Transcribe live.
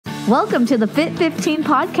Welcome to the Fit 15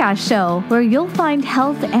 podcast show, where you'll find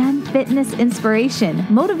health and fitness inspiration,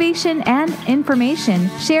 motivation, and information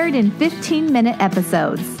shared in 15-minute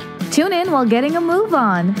episodes. Tune in while getting a move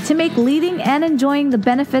on to make leading and enjoying the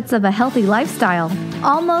benefits of a healthy lifestyle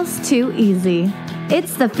almost too easy.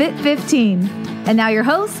 It's the Fit 15. And now your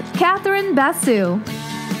host, Catherine Basu.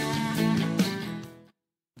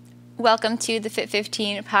 Welcome to the Fit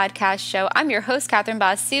 15 podcast show. I'm your host, Catherine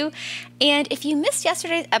Basu. And if you missed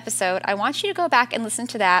yesterday's episode, I want you to go back and listen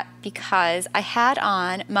to that because I had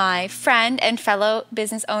on my friend and fellow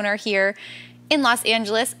business owner here in Los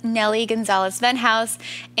Angeles, Nelly Gonzalez-Venhouse.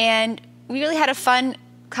 And we really had a fun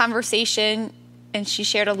conversation, and she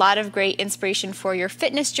shared a lot of great inspiration for your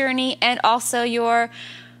fitness journey and also your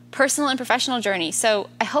personal and professional journey. So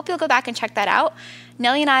I hope you'll go back and check that out.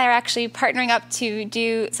 Nelly and I are actually partnering up to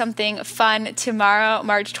do something fun tomorrow,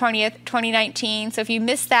 March 20th, 2019. So if you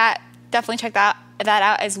missed that, definitely check that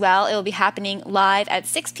out as well. It will be happening live at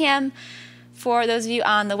 6 p.m. for those of you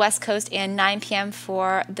on the West Coast and 9 p.m.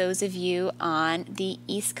 for those of you on the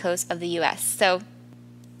East Coast of the U.S. So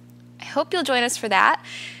I hope you'll join us for that.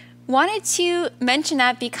 Wanted to mention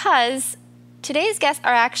that because today's guests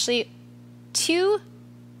are actually two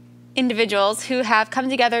individuals who have come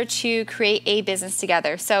together to create a business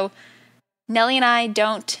together. So Nelly and I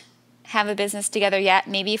don't have a business together yet.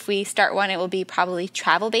 Maybe if we start one, it will be probably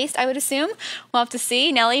travel-based, I would assume. We'll have to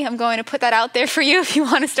see. Nelly, I'm going to put that out there for you if you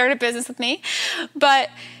want to start a business with me. But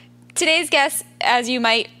today's guests, as you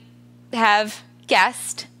might have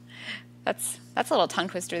guessed, that's a little tongue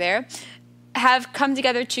twister there, have come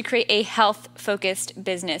together to create a health-focused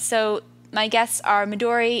business. So my guests are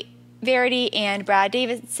Midori Verity and Brad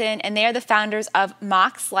Davidson, and they are the founders of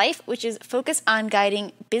MOX Life, which is focused on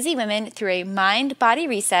guiding busy women through a mind-body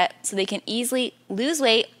reset so they can easily lose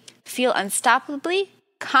weight, feel unstoppably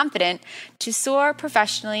confident to soar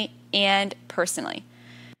professionally and personally.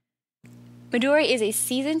 Midori is a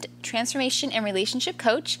seasoned transformation and relationship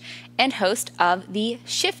coach and host of The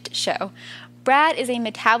Shift Show. Brad is a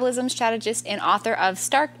metabolism strategist and author of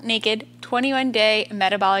Stark Naked 21-Day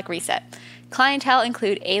Metabolic Reset. Clientele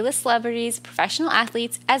include A-list celebrities, professional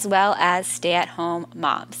athletes, as well as stay-at-home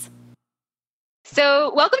moms.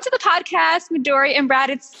 So welcome to the podcast, Midori and Brad.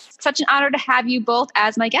 It's such an honor to have you both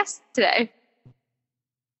as my guests today.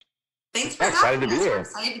 Thanks for having us. We're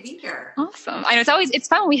excited to be here. Awesome. I know it's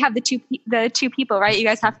fun when we have the two people, right? You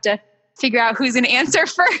guys have to figure out who's going to answer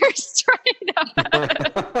first, right?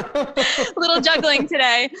 A little juggling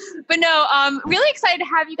today. But no, really excited to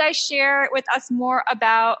have you guys share with us more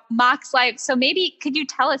about MOX Life. So maybe could you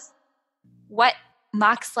tell us what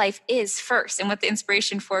MOX Life is first and what the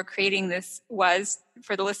inspiration for creating this was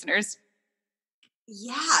for the listeners?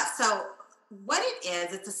 Yeah, so what it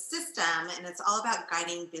is, it's a system, and it's all about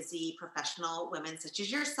guiding busy professional women such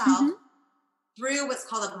as yourself through what's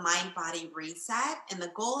called a mind-body reset. And the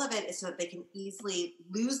goal of it is so that they can easily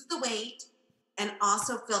lose the weight and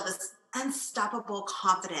also feel this unstoppable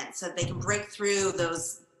confidence so that they can break through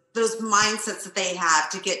those mindsets that they have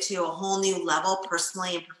to get to a whole new level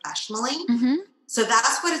personally and professionally. So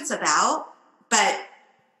that's what it's about. But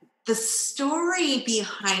the story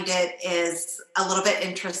behind it is a little bit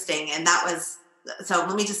interesting. And so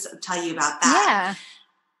let me just tell you about that. Yeah.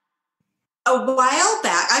 A while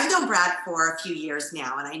back, I've known Brad for a few years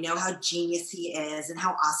now, and I know how genius he is and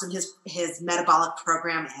how awesome his metabolic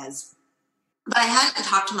program is. But I hadn't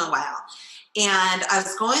talked to him in a while. And I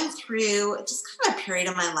was going through just kind of a period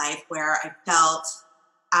of my life where I felt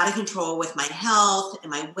out of control with my health and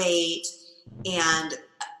my weight and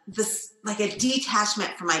this like a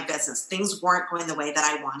detachment from my business. Things weren't going the way that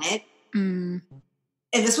I wanted.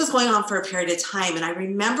 And this was going on for a period of time. And I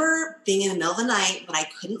remember being in the middle of the night when I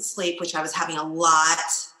couldn't sleep, which I was having a lot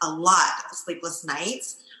of sleepless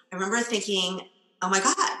nights. I remember thinking, oh my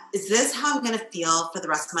God, is this how I'm going to feel for the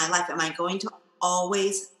rest of my life? Am I going to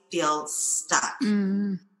always feel stuck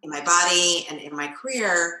in my body and in my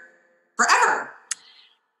career forever?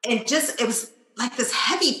 And it was like this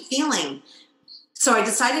heavy feeling. So I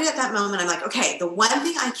decided at that moment, I'm like, okay, the one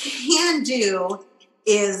thing I can do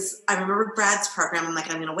is I remember Brad's program. I'm like,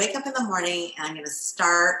 I'm going to wake up in the morning and I'm going to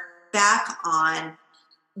start back on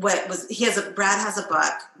Brad has a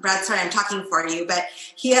book. Brad, sorry, I'm talking for you, but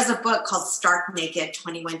he has a book called Stark Naked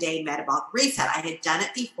 21-Day Metabolic Reset. I had done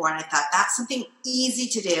it before and I thought that's something easy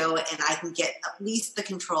to do and I can get at least the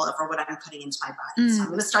control over what I'm putting into my body. So I'm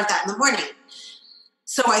going to start that in the morning.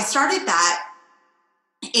 So I started that.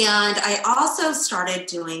 And I also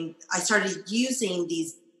started using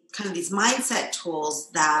these mindset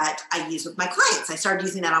tools that I use with my clients. I started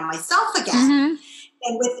using that on myself again.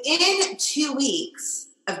 And within 2 weeks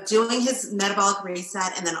of doing his metabolic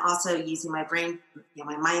reset and then also using my brain,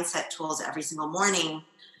 my mindset tools every single morning,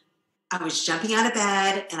 I was jumping out of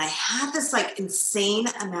bed and I had this like insane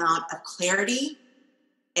amount of clarity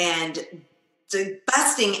and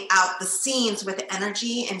busting out the seams with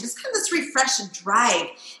energy and just kind of this refreshed drive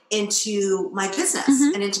into my business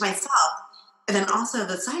and into myself. And then also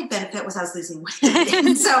the side benefit was I was losing weight.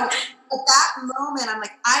 And so at that moment, I'm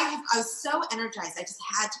like, I was so energized. I just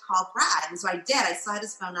had to call Brad. And so I did. I saw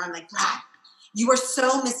his phone and I'm like, Brad, you are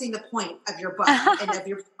so missing the point of your book and of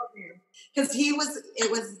your program. Because it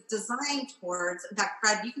was designed towards, in fact,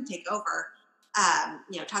 Brad, you can take over,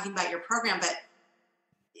 talking about your program, but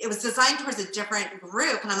it was designed towards a different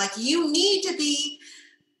group. And I'm like, you need to be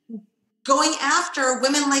going after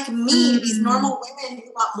women like me, these normal women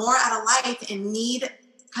who want more out of life and need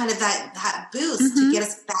kind of that boost to get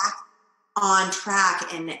us back on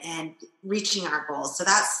track and reaching our goals. So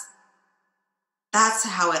that's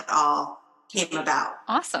how it all came about.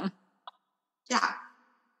 Awesome. Yeah.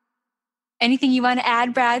 Anything you want to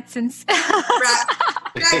add, Brad, since Brad,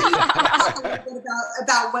 you talk a little bit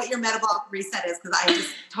about what your metabolic reset is, because I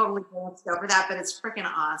just totally glanced over that, but it's freaking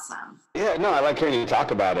awesome. Yeah, no, I like hearing you talk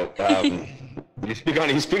about it. You speak on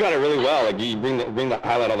it really well. Like you bring the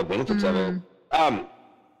highlight all the benefits of it.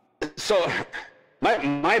 So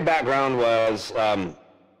my background was I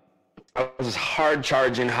was this hard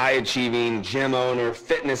charging, high achieving gym owner,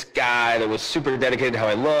 fitness guy that was super dedicated to how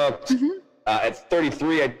I looked. At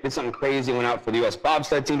 33, I did something crazy, went out for the U.S.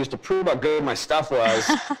 bobsled team just to prove how good my stuff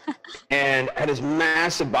was. And I had this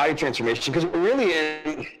massive body transformation because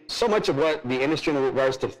really so much of what the industry in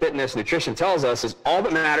regards to fitness, nutrition tells us is all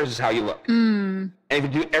that matters is how you look. And if you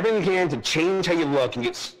do everything you can to change how you look and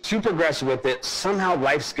get super aggressive with it, somehow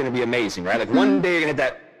life's going to be amazing, right? Like one day you're going to hit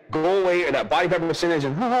that goal weight or that body fat percentage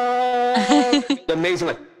and amazing.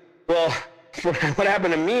 Like, well, what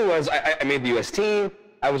happened to me was I made the U.S. team.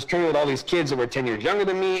 I was training with all these kids that were 10 years younger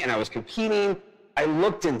than me, and I was competing. I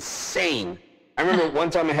looked insane. I remember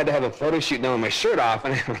one time I had to have a photo shoot done with my shirt off,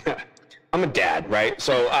 and I'm a dad, right?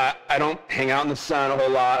 So I don't hang out in the sun a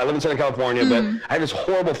whole lot. I live in Southern California, but I had this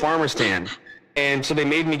horrible farmer's tan. And so they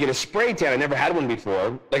made me get a spray tan. I never had one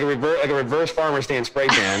before, like a reverse farmer's tan spray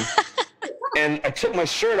tan. And I took my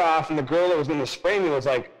shirt off, and the girl that was going to spray me was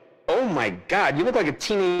like, oh my God, you look like a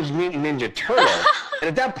Teenage Mutant Ninja Turtle. And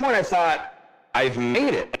at that point I thought, I've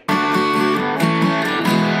made it.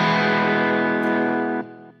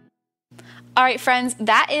 All right, friends,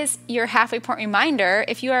 that is your halfway point reminder.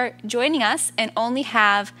 If you are joining us and only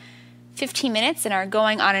have 15 minutes and are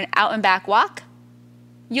going on an out and back walk,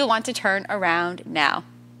 you'll want to turn around now.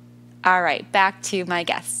 All right, back to my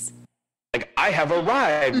guests. Like, I have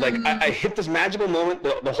arrived. Like, I hit this magical moment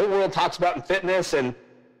the whole world talks about in fitness, and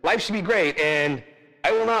life should be great. And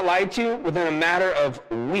I will not lie to you, within a matter of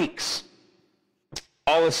weeks,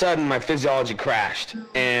 all of a sudden my physiology crashed.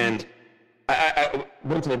 And I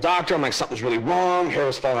went to the doctor. I'm like, something's really wrong. Hair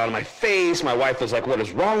was falling out of my face. My wife was like, what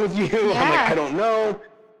is wrong with you? Yeah. I'm like, I don't know.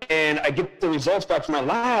 And I get the results back from my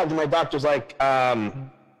lab, and my doctor's like,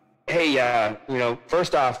 hey,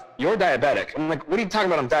 first off, you're diabetic. I'm like, what are you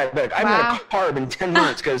talking about? I'm diabetic. I haven't had a carb in 10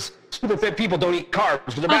 months because super fit people don't eat carbs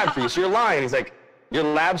because they're bad for you. So you're lying. He's like, your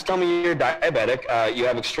labs tell me you're diabetic. You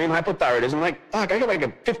have extreme hypothyroidism. I'm like, fuck, I got like a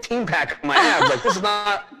 15-pack on my abs. Like, this is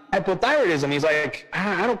not hypothyroidism. He's like,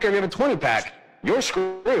 I don't care if you have a 20-pack. You're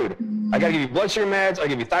screwed. I got to give you blood sugar meds. I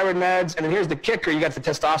give you thyroid meds. And then here's the kicker. You got the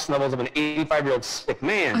testosterone levels of an 85-year-old sick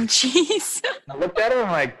man. Oh, jeez. I looked at him.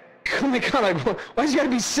 I'm like, oh my God, like, why's you got to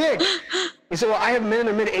be sick? He said, well, I have men in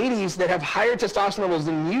their mid-80s that have higher testosterone levels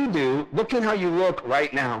than you do. Look at how you look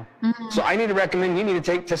right now. So I need to recommend you need to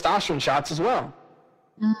take testosterone shots as well.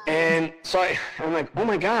 And so I'm like, oh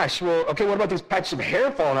my gosh, well, okay, what about these patches of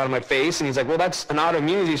hair falling out of my face? And he's like, well, that's an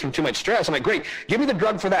autoimmune disease from too much stress. I'm like, great, give me the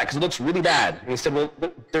drug for that because it looks really bad. And he said, well,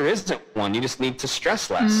 there isn't one. You just need to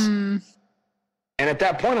stress less. And at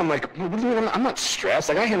that point, I'm like, what do you mean? I'm not stressed.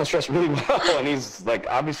 Like, I handle stress really well. And he's like,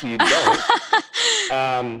 obviously you don't.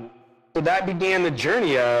 So that began the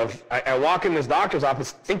journey of, I walk in this doctor's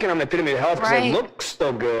office thinking I'm the epitome of health because I look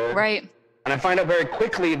so good. Right. And I find out very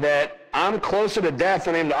quickly that I'm closer to death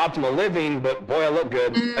than I am to optimal living, but boy, I look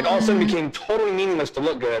good. Like, all of a sudden it became totally meaningless to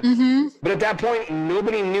look good. But at that point,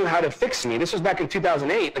 nobody knew how to fix me. This was back in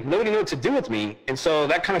 2008. Like, nobody knew what to do with me. And so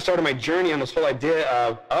that kind of started my journey on this whole idea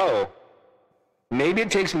of, oh, maybe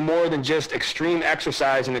it takes more than just extreme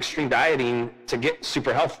exercise and extreme dieting to get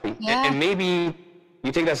super healthy. And maybe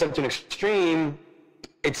you take that step to an extreme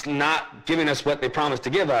it's not giving us what they promised to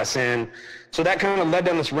give us. And so that kind of led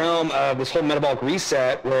down this realm of this whole metabolic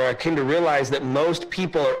reset, where I came to realize that most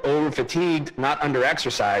people are over fatigued, not under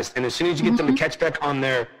exercised. And as soon as you get them to catch back on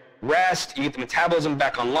their rest, you get the metabolism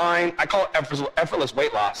back online. I call it effortless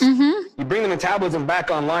weight loss. You bring the metabolism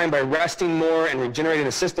back online by resting more and regenerating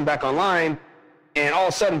the system back online. And all of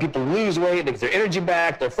a sudden people lose weight, they get their energy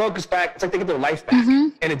back, their focus back. It's like they get their life back.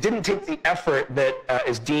 And it didn't take the effort that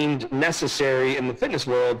is deemed necessary in the fitness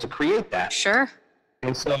world to create that. Sure.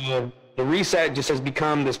 And so the reset just has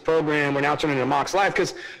become this program. We're now turning into MOX Life,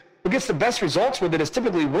 because who gets the best results with it is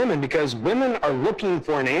typically women, because women are looking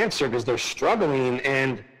for an answer because they're struggling.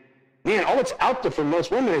 And man, all that's out there for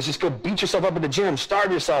most women is just go beat yourself up at the gym,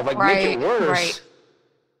 starve yourself, like make it worse. Right.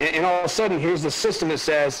 And all of a sudden, here's the system that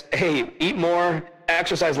says, hey, eat more,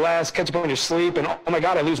 exercise less, catch up on your sleep, and oh my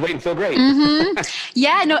God, I lose weight and feel great.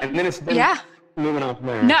 Yeah, no. And then it's moving on from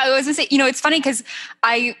there. No, I was gonna say, it's funny because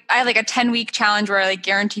I have like a 10-week challenge where I like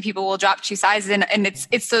guarantee people will drop 2 sizes, and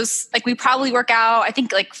it's those, like, we probably work out, I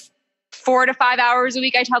think like 4 to 5 hours a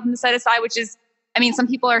week I tell them to set aside, which is, some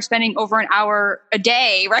people are spending over an hour a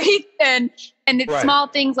day, right? And it's small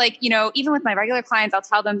things like, even with my regular clients, I'll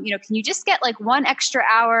tell them, can you just get like 1 extra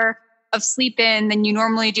hour of sleep in than you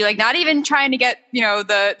normally do? Like, not even trying to get,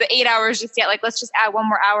 the 8 hours just yet, like, let's just add 1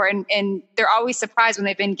 more hour. And they're always surprised when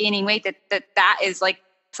they've been gaining weight that is like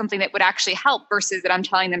something that would actually help, versus that I'm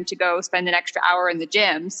telling them to go spend an extra hour in the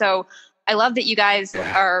gym. So I love that you guys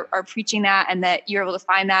are preaching that, and that you're able to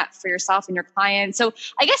find that for yourself and your clients. So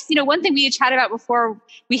I guess, one thing we had chatted about before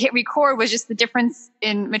we hit record was just the difference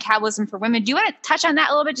in metabolism for women. Do you want to touch on that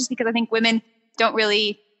a little bit? Just because I think women don't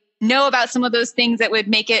really know about some of those things that would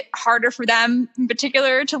make it harder for them in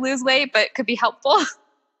particular to lose weight, but could be helpful.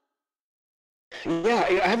 Yeah,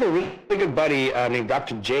 I have a really good buddy named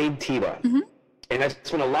Dr. Jade Teba. And I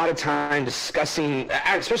spent a lot of time discussing,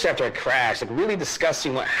 especially after I crashed, like really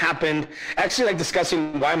discussing what happened. Actually, like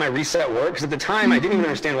discussing why my reset worked, because at the time I didn't even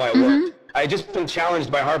understand why it worked. I had just been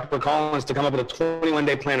challenged by HarperCollins to come up with a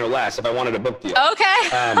 21-day plan or less if I wanted a book deal. Okay,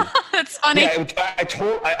 that's funny. Yeah,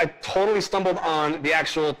 I totally stumbled on the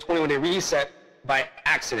actual 21-day reset by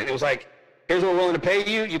accident. It was like, here's what we're willing to pay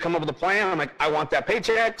you. You come up with a plan. I'm like, I want that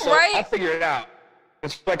paycheck, so I'll figure it out.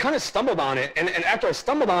 And so I kind of stumbled on it, and after I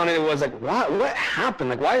stumbled on it, it was like, what happened?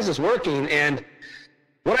 Like, why is this working? And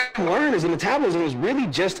what I learned is the metabolism is really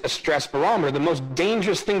just a stress barometer. The most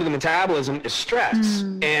dangerous thing to the metabolism is stress.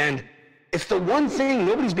 And it's the one thing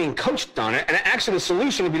nobody's being coached on it. And actually the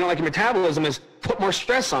solution, if you don't like your metabolism, is put more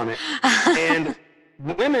stress on it. And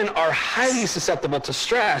women are highly susceptible to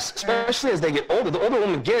stress, especially as they get older. The older a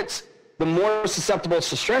woman gets, the more susceptible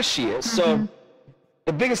to stress she is. So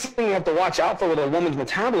the biggest thing you have to watch out for with a woman's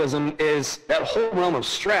metabolism is that whole realm of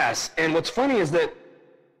stress. And what's funny is that,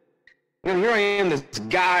 here I am, this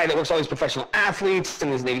guy that works with all these professional athletes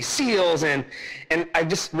and these Navy SEALs, and I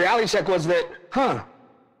just, reality check was that,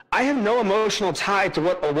 I have no emotional tie to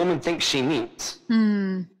what a woman thinks she needs.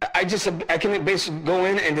 I can basically go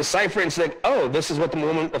in and decipher and say, like, oh, this is what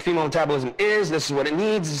the female metabolism is, this is what it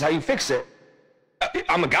needs, this is how you fix it.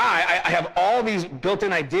 I'm a guy, I have all these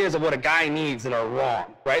built-in ideas of what a guy needs that are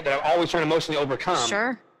wrong, right? That I'm always trying to emotionally overcome.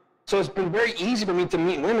 Sure. So it's been very easy for me to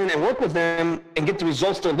meet women and work with them and get the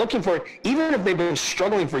results they're looking for. Even if they've been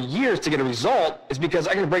struggling for years to get a result, is because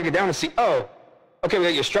I can break it down and see, oh, okay, we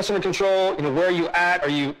got your stress under control, where are you at? Are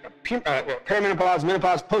you perimenopause,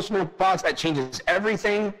 menopause, postmenopause? That changes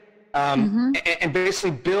everything. And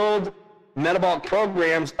basically build metabolic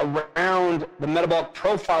programs around the metabolic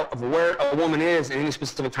profile of where a woman is in any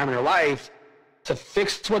specific time in her life to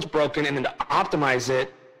fix what's broken and then to optimize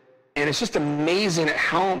it. And it's just amazing at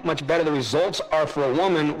how much better the results are for a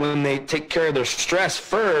woman when they take care of their stress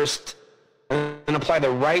first and apply the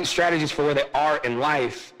right strategies for where they are in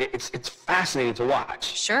life. It's fascinating to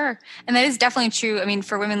watch. Sure. And that is definitely true. I mean,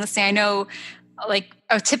 for women listening, I know like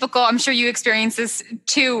a typical, I'm sure you experience this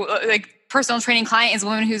too, like personal training client is a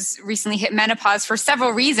woman who's recently hit menopause for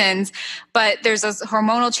several reasons, but there's those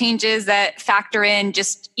hormonal changes that factor in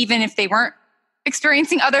just even if they weren't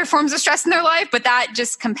experiencing other forms of stress in their life, but that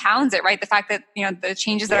just compounds it, right? The fact that, the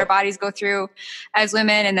changes that our bodies go through as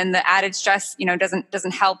women and then the added stress,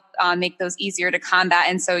 doesn't help make those easier to combat.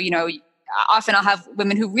 And so, often I'll have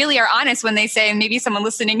women who really are honest when they say, and maybe someone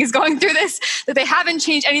listening is going through this, that they haven't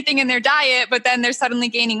changed anything in their diet, but then they're suddenly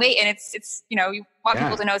gaining weight. And it's you want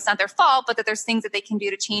people to know it's not their fault, but that there's things that they can do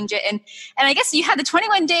to change it. And I guess you had the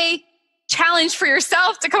 21-day challenge for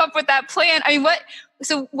yourself to come up with that plan. I mean,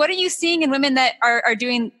 what are you seeing in women that are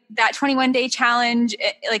doing that 21-day challenge?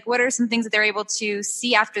 Like, what are some things that they're able to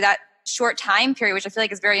see after that short time period, which I feel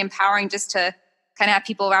like is very empowering just to kind of have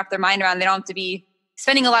people wrap their mind around. They don't have to be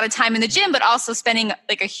spending a lot of time in the gym, but also spending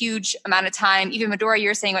like a huge amount of time. Even Midori, you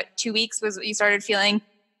were saying what, 2 weeks was what you started feeling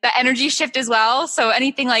that energy shift as well. So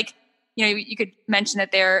anything like, you know, you could mention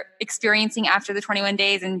that they're experiencing after the 21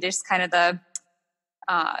 days and just kind of the,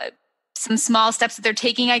 some small steps that they're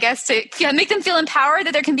taking, I guess, to make them feel empowered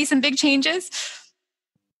that there can be some big changes.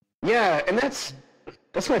 Yeah. And that's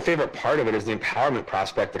my favorite part of it, is the empowerment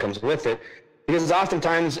prospect that comes with it. Because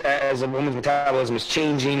oftentimes, as a woman's metabolism is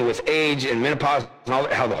changing with age and menopause and all,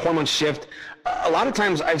 how the hormones shift, a lot of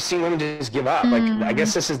times I've seen women just give up. Like, I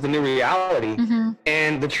guess this is the new reality.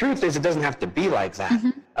 And the truth is, it doesn't have to be like that.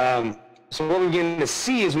 So what we begin to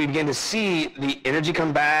see is we begin to see the energy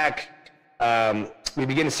come back. We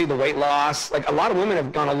begin to see the weight loss. Like, a lot of women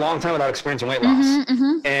have gone a long time without experiencing weight loss.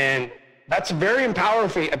 And that's very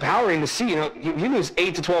empowering to see. You know, you lose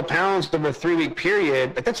 8 to 12 pounds over a 3-week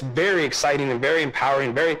period. Like, that's very exciting and very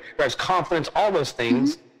empowering, very drives confidence, all those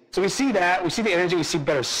things. So we see that, we see the energy, we see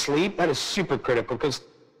better sleep. That is super critical, because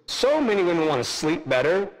so many women want to sleep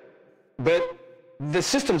better, but the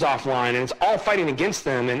system's offline and it's all fighting against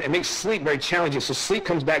them, and it makes sleep very challenging. So sleep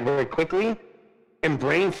comes back very quickly, and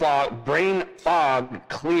brain fog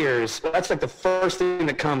clears. That's like the first thing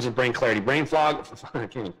that comes is brain clarity. Brain fog, I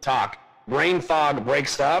can't even talk. Brain fog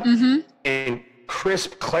breaks up, and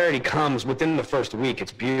crisp clarity comes within the first week.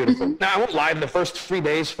 It's beautiful. Now, I won't lie, the first 3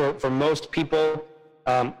 days for most people,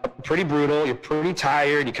 pretty brutal. You're pretty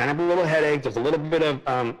tired. You kind of have a little headache. There's a little bit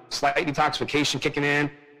of slight detoxification kicking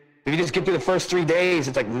in. If you just get through the first 3 days,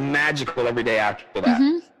 it's like magical every day after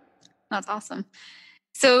that. That's awesome.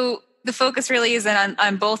 So the focus really is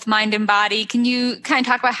on both mind and body. Can you kind of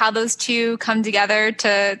talk about how those two come together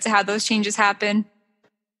to how those changes happen?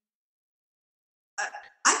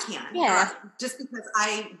 I can. Yeah. Just because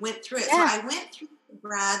I went through it. Yeah. So I went through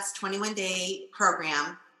Brad's 21-day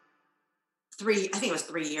program I think it was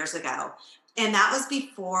 3 years ago. And that was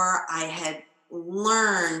before I had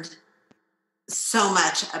learned so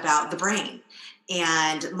much about the brain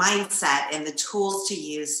and mindset and the tools to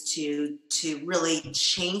use to really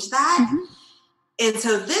change that. And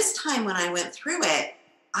so this time when I went through it,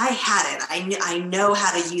 I had it. I know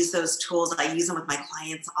how to use those tools. I use them with my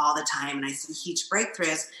clients all the time, and I see huge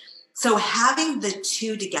breakthroughs. So having the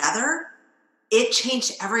two together, it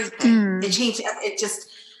changed everything. It just,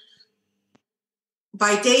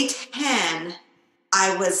 by day 10,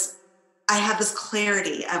 I had this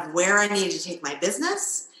clarity of where I needed to take my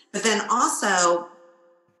business. But then also,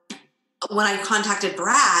 when I contacted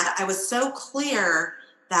Brad, I was so clear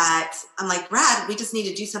that I'm like, Brad, we just need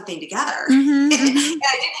to do something together. And I didn't have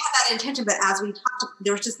that intention, but as we talked,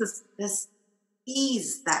 there was just this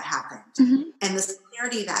ease that happened, and this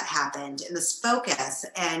clarity that happened, and this focus,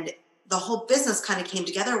 and the whole business kind of came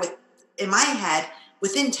together in my head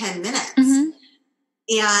within 10 minutes.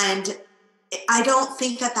 And I don't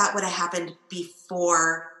think that would have happened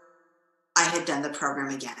before I had done the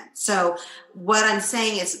program again. So what I'm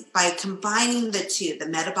saying is, by combining the two, the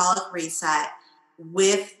metabolic reset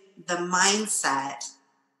with the mindset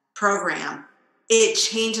program, it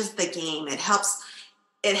changes the game. It helps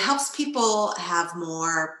people have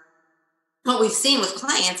more. What we've seen with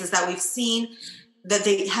clients is that we've seen that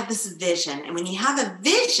they have this vision. And when you have a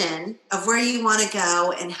vision of where you want to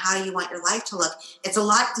go and how you want your life to look, it's a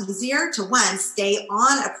lot easier to, one, stay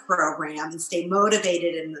on a program and stay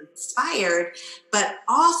motivated and inspired, but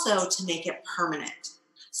also to make it permanent.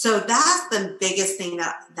 So that's the biggest thing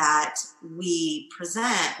that we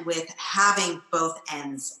present with having both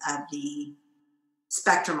ends of the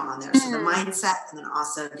spectrum on there. So the mindset and then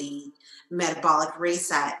also the metabolic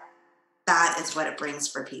reset. That is what it brings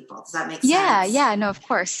for people. Does that make sense? Yeah, no, of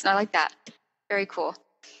course. I like that. Very cool.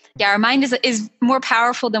 Yeah, our mind is more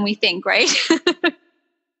powerful than we think, right?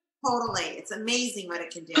 Totally. It's amazing what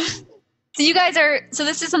it can do. So you guys so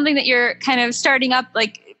this is something that you're kind of starting up,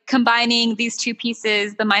 like combining these two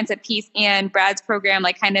pieces, the mindset piece and Brad's program,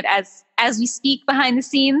 like kind of as we speak behind the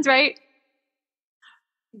scenes, right?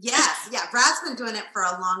 Yes. Yeah. Brad's been doing it for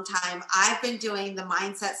a long time. I've been doing the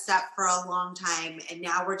mindset step for a long time. And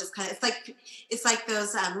now we're just kind of, it's like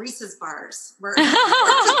those Reese's bars. We're to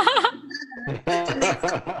make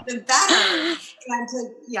something better and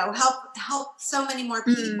to, help so many more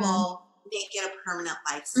people make it a permanent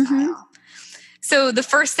lifestyle. So the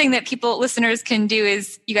first thing that listeners can do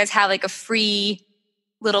is you guys have like a free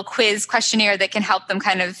little quiz questionnaire that can help them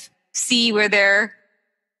kind of see where they're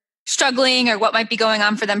struggling or what might be going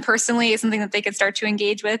on for them personally, is something that they could start to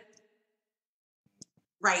engage with.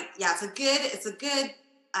 Right. Yeah. It's a good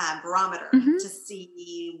barometer to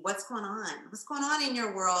see what's going on in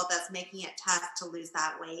your world that's making it tough to lose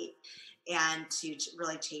that weight and to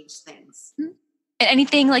really change things.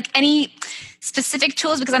 Anything, like any specific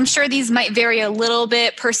tools? Because I'm sure these might vary a little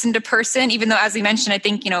bit person to person, even though, as we mentioned, I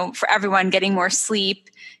think, for everyone, getting more sleep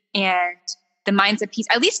and the mindset piece,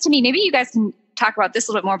 at least to me, maybe you guys can talk about this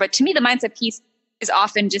a little bit more, but to me, the mindset piece is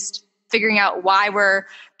often just figuring out why we're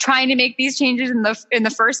trying to make these changes in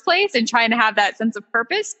the first place and trying to have that sense of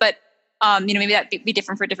purpose. But, maybe that be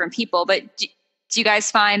different for different people. But do you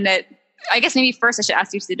guys find that, I guess maybe first I should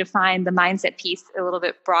ask you to define the mindset piece a little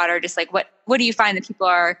bit broader, just like what do you find that people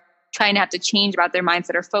are trying to have to change about their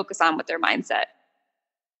mindset or focus on with their mindset?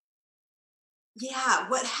 Yeah,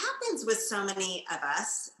 what happens with so many of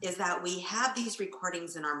us is that we have these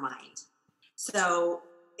recordings in our mind. So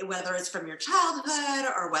whether it's from your childhood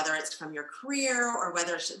or whether it's from your career or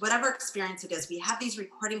whatever experience it is, we have these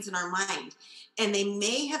recordings in our mind, and they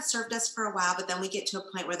may have served us for a while, but then we get to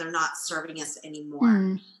a point where they're not serving us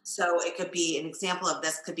anymore. So it could be, an example of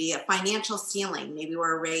this could be a financial ceiling. Maybe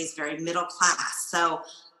we're raised very middle class. So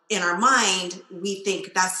in our mind, we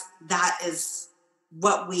think that is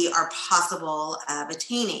what we are possible of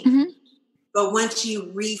attaining. But once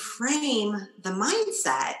you reframe the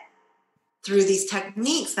mindset through these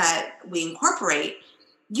techniques that we incorporate,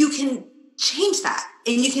 you can change that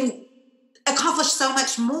and you can accomplish so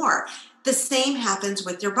much more. The same happens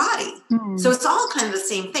with your body. So it's all kind of the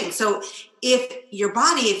same thing. So if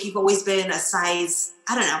you've always been a size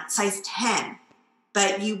 10,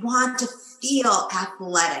 but you want to feel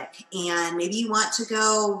athletic and maybe you want to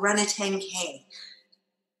go run a 10K,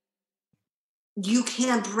 you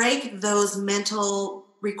can break those mental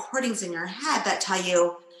recordings in your head that tell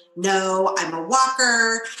you, no, I'm a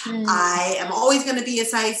walker. I am always going to be a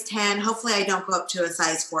size 10. Hopefully I don't go up to a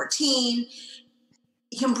size 14.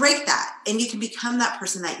 You can break that and you can become that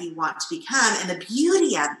person that you want to become. And the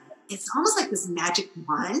beauty of it, it's almost like this magic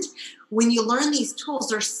wand. When you learn these tools,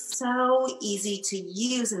 they're so easy to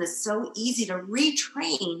use and it's so easy to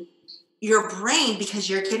retrain your brain because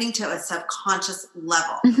you're getting to a subconscious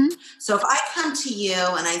level. So if I come to you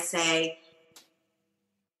and I say,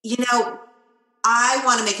 I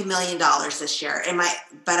want to make $1 million this year,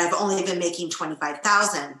 but I've only been making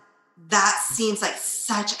 25,000. That seems like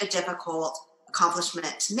such a difficult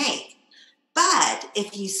accomplishment to make. But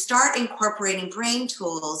if you start incorporating brain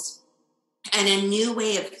tools and a new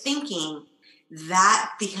way of thinking,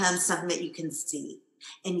 that becomes something that you can see.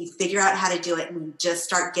 And you figure out how to do it and you just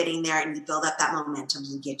start getting there and you build up that momentum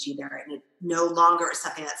and get you there. And it no longer is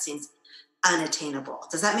something that seems unattainable.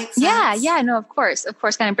 Does that make sense? Yeah, no, of course,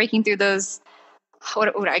 kind of breaking through those,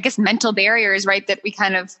 I guess, mental barriers, right, that we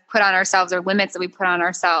kind of put on ourselves or limits that we put on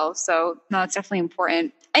ourselves. So no, it's definitely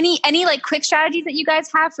important. Any like quick strategies that you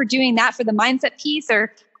guys have for doing that, for the mindset piece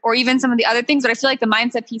or even some of the other things? But I feel like the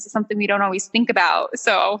mindset piece is something we don't always think about.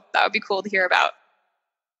 So that would be cool to hear about.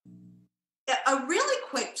 A really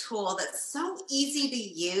quick tool that's so easy to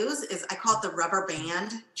use is, I call it the rubber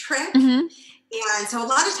band trick. And so a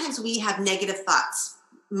lot of times we have negative thoughts.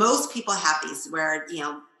 Most people have these where,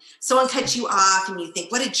 someone cuts you off and you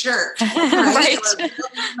think, what a jerk, right?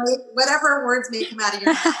 Or whatever words may come out of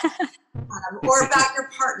your mouth, or about your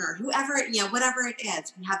partner, whatever it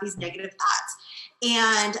is, we have these negative thoughts.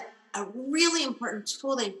 And a really important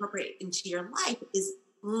tool to incorporate into your life is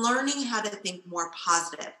learning how to think more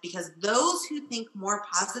positive, because those who think more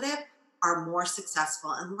positive are more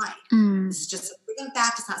successful in life. This is just a freaking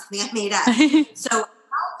fact. It's not something I made up. So how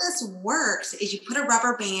this works is you put a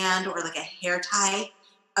rubber band or like a hair tie,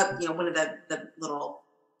 one of the little,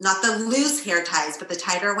 not the loose hair ties, but the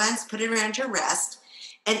tighter ones, put it around your wrist.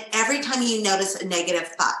 And every time you notice a negative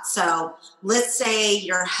thought, so let's say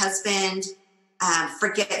your husband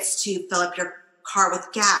forgets to fill up your car with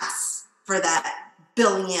gas for that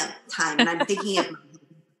billionth time, and I'm thinking of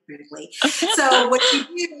critically. So what you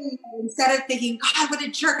do, instead of thinking, God, what a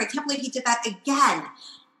jerk, I can't believe he did that again,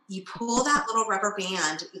 you pull that little rubber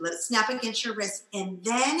band, you let it snap against your wrist, and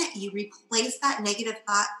then you replace that negative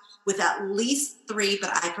thought with at least 3, but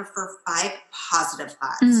I prefer 5 positive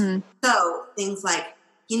thoughts. So things like,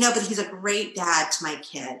 but he's a great dad to my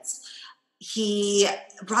kids. He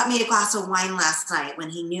brought me a glass of wine last night when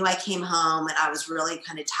he knew I came home and I was really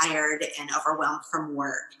kind of tired and overwhelmed from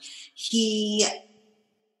work. He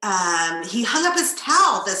hung up his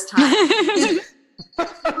towel this time.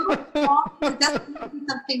 It doesn't be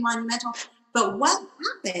something monumental. But what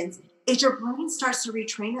happens is your brain starts to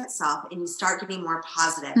retrain itself and you start getting more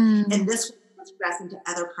positive. And this will express into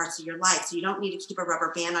other parts of your life. So you don't need to keep a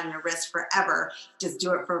rubber band on your wrist forever. Just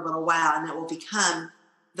do it for a little while and it will become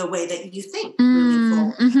the way that you think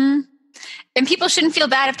moving forward. And people shouldn't feel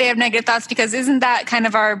bad if they have negative thoughts, because isn't that kind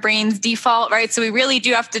of our brain's default, right? So we really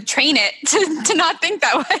do have to train it to not think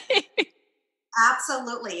that way.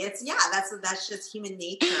 Absolutely. That's just human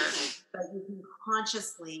nature. But you can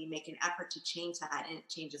consciously make an effort to change that, and it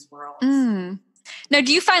changes worlds. Now,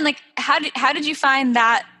 do you find how did you find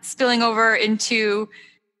that spilling over into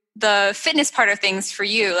the fitness part of things for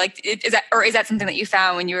you? Is that something that you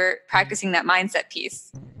found when you were practicing that mindset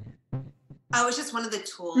piece? Oh, it's just one of the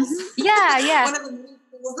tools. Yeah. One of the many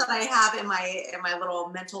tools that I have in my little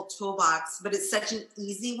mental toolbox, but it's such an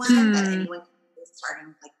easy one that anyone can get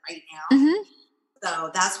started right now.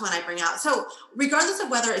 So that's when I bring out. So regardless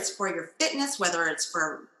of whether it's for your fitness, whether it's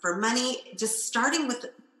for money, just starting with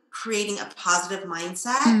creating a positive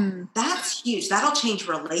mindset, that's huge. That'll change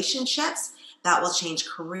relationships. That will change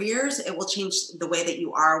careers. It will change the way that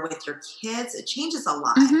you are with your kids. It changes a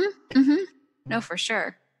lot. No, for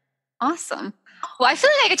sure. Awesome. Well, I feel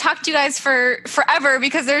like I could talk to you guys for forever,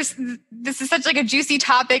 because this is such a juicy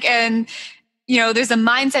topic, and there's a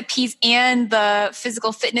mindset piece and the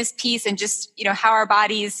physical fitness piece, and just how our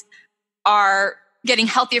bodies are getting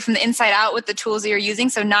healthier from the inside out with the tools that you're using.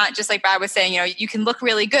 So not just like Brad was saying, you can look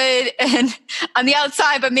really good and on the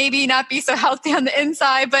outside, but maybe not be so healthy on the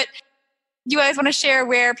inside. But you guys want to share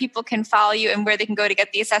where people can follow you and where they can go to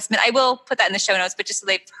get the assessment? I will put that in the show notes, but just so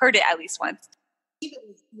they've heard it at least once.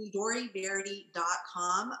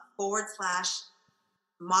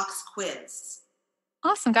 MidoriVerity.com/MOX quiz.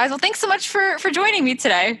 Awesome, guys. Well, thanks so much for joining me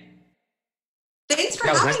today. Thanks for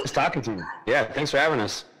having me. Nice talking to you. Yeah, thanks for having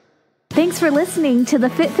us. Thanks for listening to the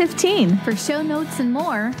Fit 15. For show notes and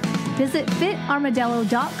more, visit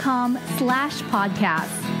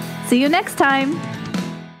fitarmadillo.com/podcast. See you next time.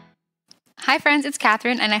 Hi, friends. It's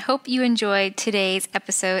Catherine, and I hope you enjoyed today's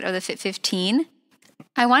episode of the Fit 15.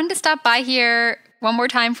 I wanted to stop by here one more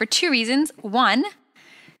time for two reasons. One,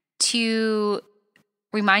 to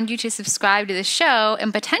remind you to subscribe to the show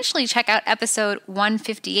and potentially check out episode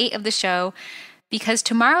 158 of the show, because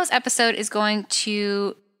tomorrow's episode is going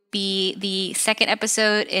to be the second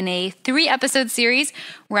episode in a 3-episode series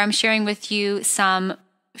where I'm sharing with you some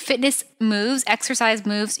fitness moves, exercise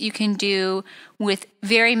moves you can do with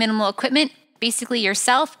very minimal equipment, basically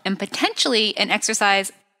yourself, and potentially an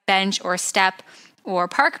exercise bench or step or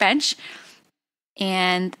park bench.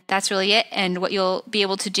 And that's really it. And what you'll be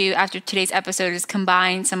able to do after today's episode is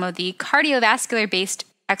combine some of the cardiovascular-based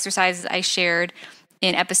exercises I shared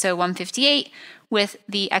in episode 158 with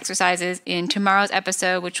the exercises in tomorrow's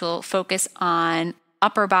episode, which will focus on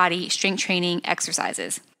upper body strength training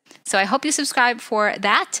exercises. So I hope you subscribe for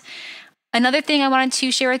that. Another thing I wanted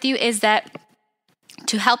to share with you is that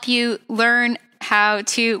to help you learn how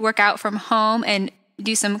to work out from home and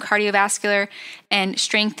do some cardiovascular and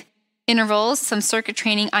strength intervals, some circuit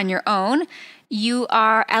training on your own, you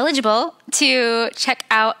are eligible to check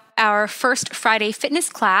out our first Friday fitness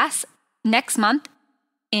class next month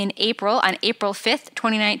in April, on April 5th,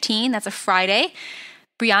 2019. That's a Friday.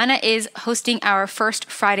 Brianna is hosting our first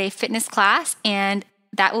Friday fitness class, and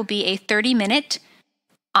that will be a 30-minute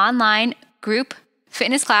online group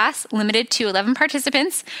fitness class limited to 11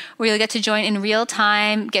 participants, where you'll get to join in real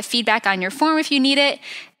time, get feedback on your form if you need it,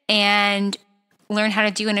 and learn how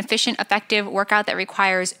to do an efficient, effective workout that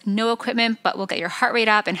requires no equipment, but will get your heart rate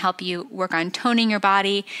up and help you work on toning your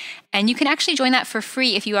body. And you can actually join that for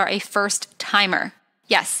free if you are a first timer.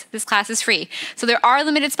 Yes, this class is free. So there are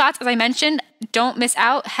limited spots, as I mentioned. Don't miss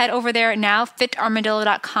out. Head over there now,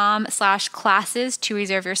 fitarmadillo.com/classes to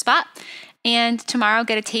reserve your spot. And tomorrow,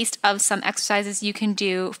 get a taste of some exercises you can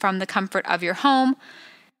do from the comfort of your home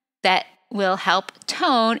that will help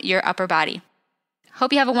tone your upper body.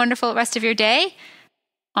 Hope you have a wonderful rest of your day.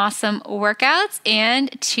 Awesome workouts,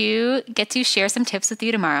 and to get to share some tips with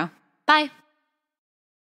you tomorrow. Bye.